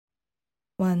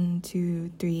1,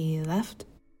 2, 3, left.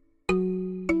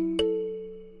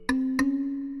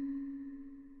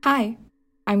 Hi,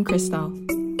 I'm Kristelle,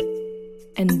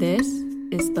 and this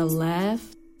is the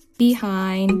Left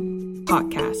Behind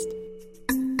podcast.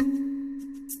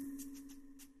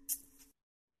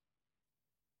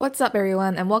 What's up,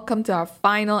 everyone, and welcome to our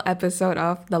final episode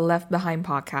of the Left Behind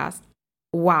podcast.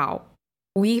 Wow,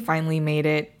 we finally made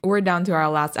it. We're down to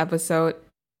our last episode.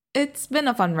 It's been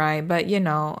a fun ride, but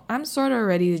I'm sort of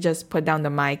ready to just put down the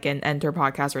mic and enter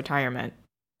podcast retirement.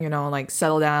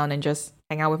 Settle down and just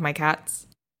hang out with my cats.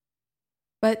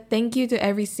 But thank you to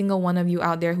every single one of you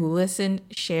out there who listened,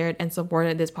 shared, and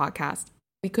supported this podcast.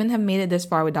 We couldn't have made it this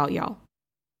far without y'all.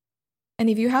 And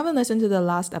if you haven't listened to the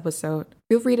last episode,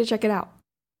 feel free to check it out.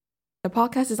 The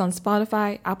podcast is on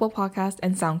Spotify, Apple Podcasts,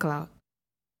 and SoundCloud.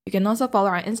 You can also follow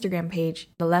our Instagram page,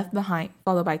 The Left Behind,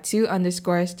 followed by 2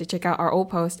 underscores to check out our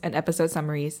old posts and episode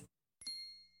summaries.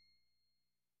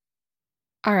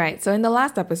 Alright, so in the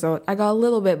last episode, I got a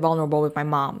little bit vulnerable with my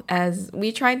mom as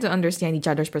we tried to understand each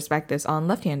other's perspectives on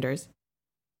left-handers.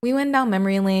 We went down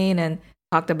memory lane and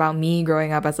talked about me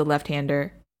growing up as a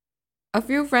left-hander. A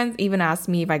few friends even asked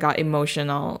me if I got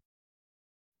emotional.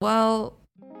 Well,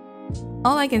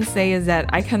 all I can say is that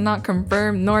I cannot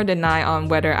confirm nor deny on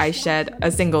whether I shed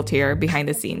a single tear behind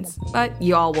the scenes, but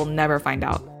you all will never find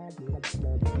out.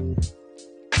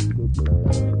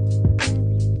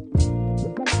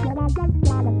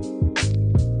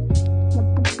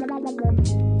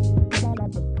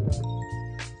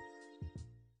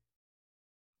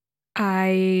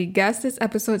 I guess this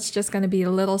episode's just gonna be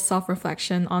a little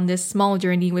self-reflection on this small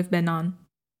journey we've been on.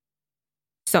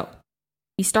 So,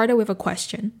 we started with a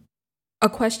question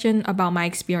about my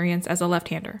experience as a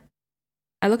left-hander.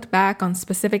 I looked back on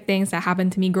specific things that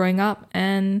happened to me growing up,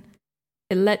 and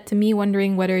it led to me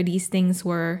wondering whether these things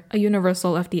were a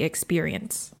universal of the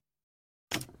experience.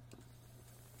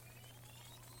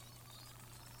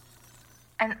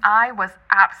 And I was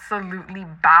absolutely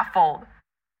baffled.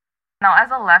 Now, as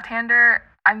a left-hander,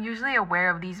 I'm usually aware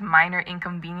of these minor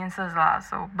inconveniences,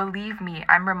 so believe me,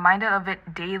 I'm reminded of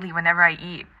it daily whenever I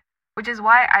eat. Which is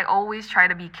why I always try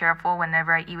to be careful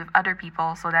whenever I eat with other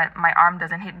people so that my arm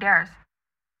doesn't hit theirs.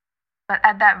 But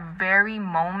at that very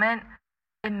moment,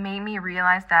 it made me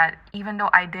realize that even though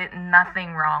I did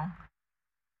nothing wrong,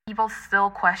 people still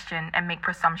question and make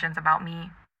presumptions about me.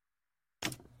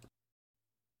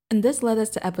 And this led us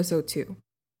to episode 2.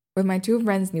 With my 2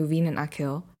 friends Nuveen and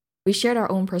Akhil, we shared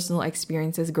our own personal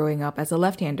experiences growing up as a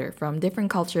left-hander from different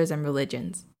cultures and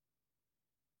religions.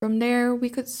 From there,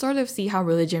 we could sort of see how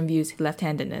religion views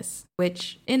left-handedness,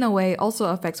 which, in a way, also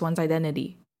affects one's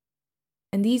identity.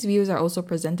 And these views are also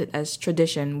presented as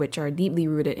tradition, which are deeply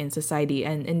rooted in society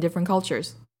and in different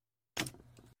cultures.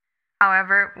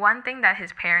 However, one thing that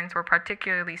his parents were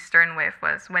particularly stern with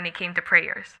was when it came to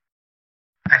prayers.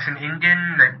 As an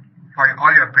Indian, for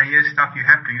all your prayer stuff, you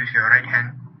have to use your right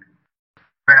hand.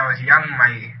 When I was young,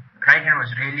 my right hand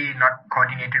was really not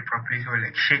coordinated properly, so I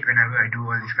shake whenever I do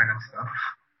all this kind of stuff.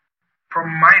 From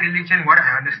my religion, what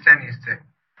I understand is that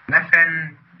left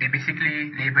hand, they basically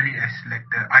label it as the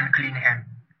unclean hand,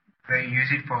 where you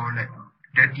use it for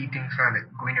dirty things,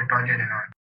 going to the toilet and all.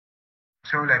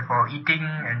 So for eating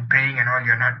and praying and all,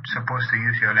 you're not supposed to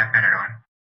use your left hand at all.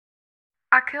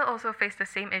 Akhil also faced the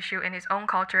same issue in his own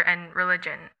culture and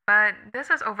religion, but this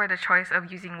is over the choice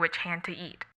of using which hand to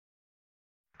eat.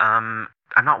 I'm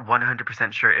not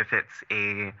 100% sure if it's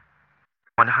a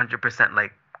 100%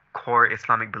 core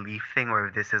Islamic belief thing, or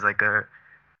if this is a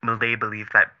Malay belief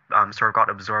that sort of got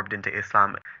absorbed into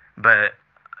Islam. But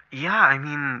yeah,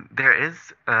 there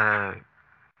is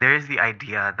the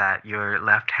idea that your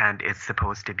left hand is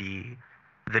supposed to be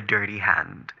the dirty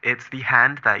hand. It's the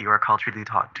hand that you are culturally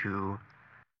taught to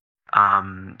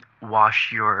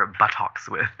wash your buttocks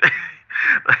with,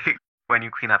 when you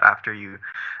clean up after you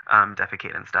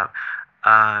defecate and stuff.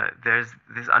 There's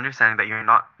this understanding that you're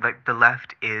not the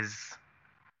left is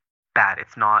bad.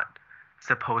 It's not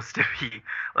supposed to be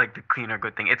the clean or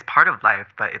good thing. It's part of life,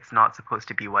 but it's not supposed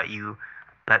to be what you,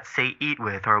 let's say, eat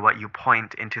with or what you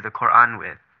point into the Quran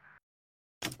with.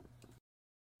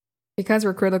 Because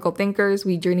we're critical thinkers,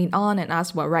 we journeyed on and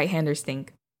asked what right-handers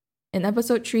think. In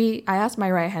episode 3, I asked my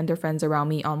right-hander friends around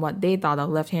me on what they thought of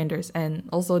left-handers and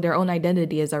also their own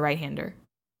identity as a right-hander.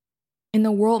 In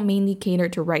a world mainly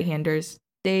catered to right-handers,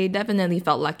 they definitely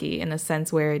felt lucky in a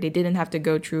sense where they didn't have to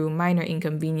go through minor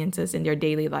inconveniences in their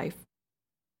daily life.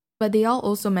 But they all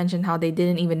also mentioned how they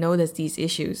didn't even notice these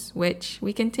issues, which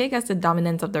we can take as the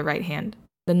dominance of the right hand,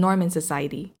 the norm in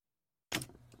society.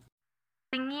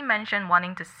 Thingy mentioned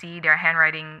wanting to see their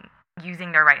handwriting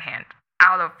using their right hand,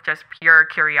 out of just pure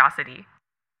curiosity.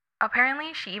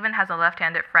 Apparently, she even has a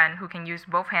left-handed friend who can use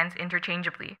both hands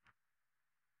interchangeably.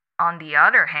 On the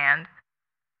other hand,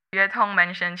 Yue-tong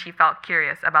mentioned she felt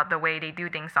curious about the way they do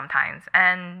things sometimes,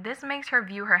 and this makes her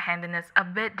view her handedness a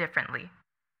bit differently.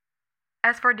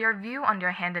 As for their view on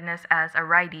their handedness as a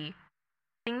righty,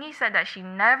 Thingy said that she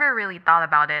never really thought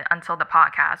about it until the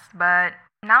podcast, but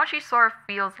now she sort of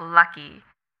feels lucky,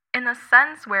 in a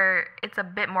sense where it's a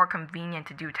bit more convenient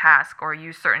to do tasks or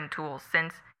use certain tools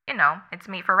since, it's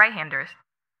made for right-handers.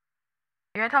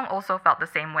 Yue-tong also felt the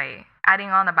same way, adding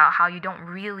on about how you don't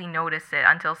really notice it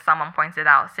until someone points it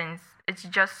out since it's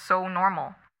just so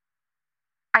normal.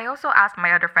 I also asked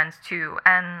my other friends too,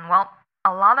 and well,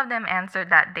 a lot of them answered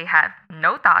that they have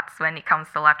no thoughts when it comes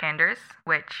to left-handers,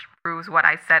 which proves what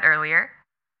I said earlier.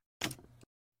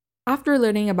 After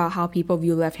learning about how people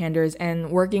view left-handers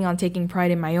and working on taking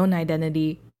pride in my own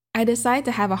identity, I decided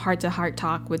to have a heart-to-heart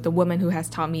talk with the woman who has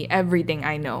taught me everything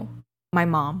I know, my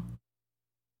mom.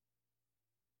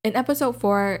 In episode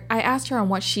 4, I asked her on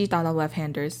what she thought of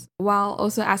left-handers, while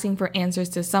also asking for answers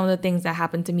to some of the things that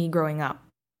happened to me growing up.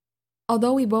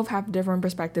 Although we both have different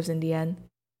perspectives in the end,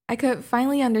 I could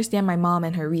finally understand my mom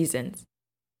and her reasons.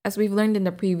 As we've learned in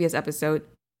the previous episode,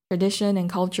 tradition and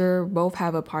culture both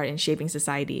have a part in shaping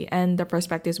society and the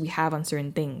perspectives we have on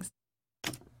certain things.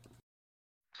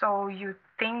 So you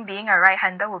think being a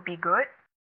right-hander would be good?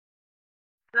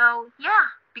 Well,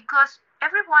 yeah, because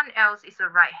everyone else is a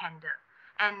right-hander,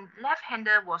 and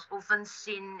left-hander was often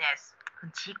seen as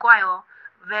很奇怪哦,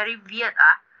 very weird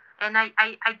and I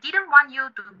didn't want you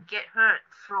to get hurt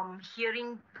from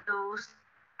hearing those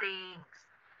things.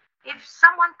 If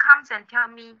someone comes and tell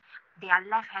me they are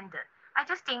left-handed, I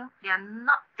just think they are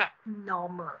not that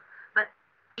normal. But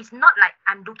it's not like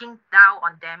I'm looking down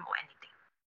on them or anything.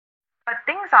 But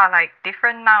things are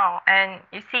different now, and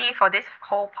you see, for this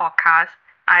whole podcast,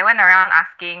 I went around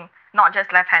asking not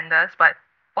just left-handers, but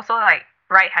also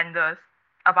right-handers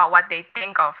about what they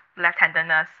think of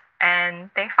left-handedness,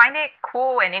 and they find it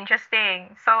cool and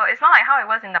interesting. So it's not like how it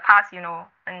was in the past,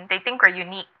 and they think we're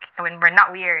unique when we're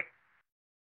not weird.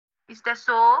 Is that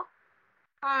so?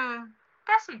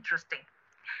 That's interesting.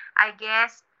 I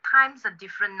guess times are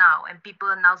different now, and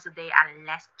people nowadays are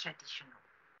less traditional.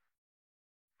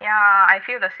 Yeah, I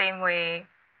feel the same way.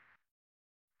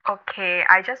 Okay,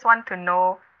 I just want to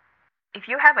know, if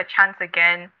you have a chance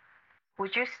again,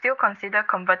 would you still consider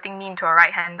converting me into a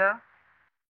right-hander?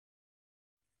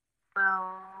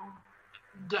 Well,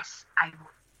 yes, I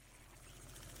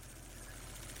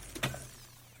would.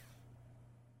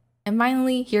 And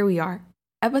finally, here we are.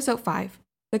 Episode 5,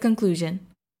 the conclusion.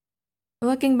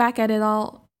 Looking back at it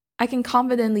all, I can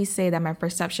confidently say that my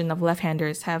perception of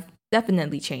left-handers have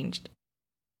definitely changed.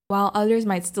 While others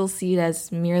might still see it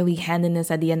as merely handedness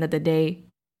at the end of the day,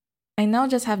 I now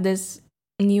just have this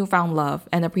newfound love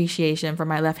and appreciation for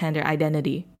my left-hander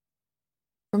identity.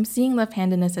 From seeing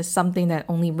left-handedness as something that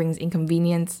only brings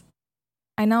inconvenience,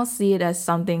 I now see it as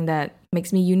something that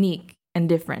makes me unique and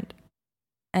different.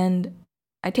 And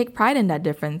I take pride in that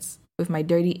difference with my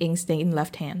dirty ink-stained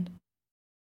left hand.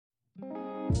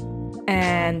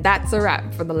 And that's a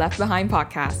wrap for the Left Behind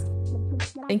podcast.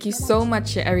 Thank you so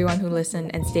much to everyone who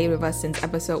listened and stayed with us since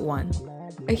episode 1.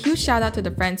 A huge shout out to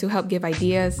the friends who helped give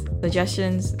ideas,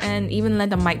 suggestions, and even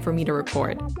lent a mic for me to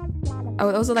record. I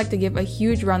would also like to give a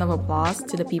huge round of applause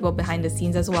to the people behind the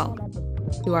scenes as well.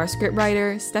 To our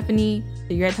scriptwriter, Stephanie,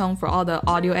 to Yue-tong for all the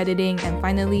audio editing, and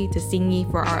finally to Singi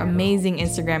for our amazing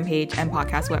Instagram page and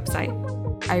podcast website.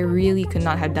 I really could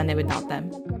not have done it without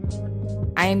them.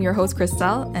 I am your host,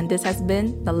 Kristelle, and this has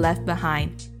been The Left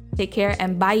Behind. Take care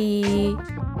and bye!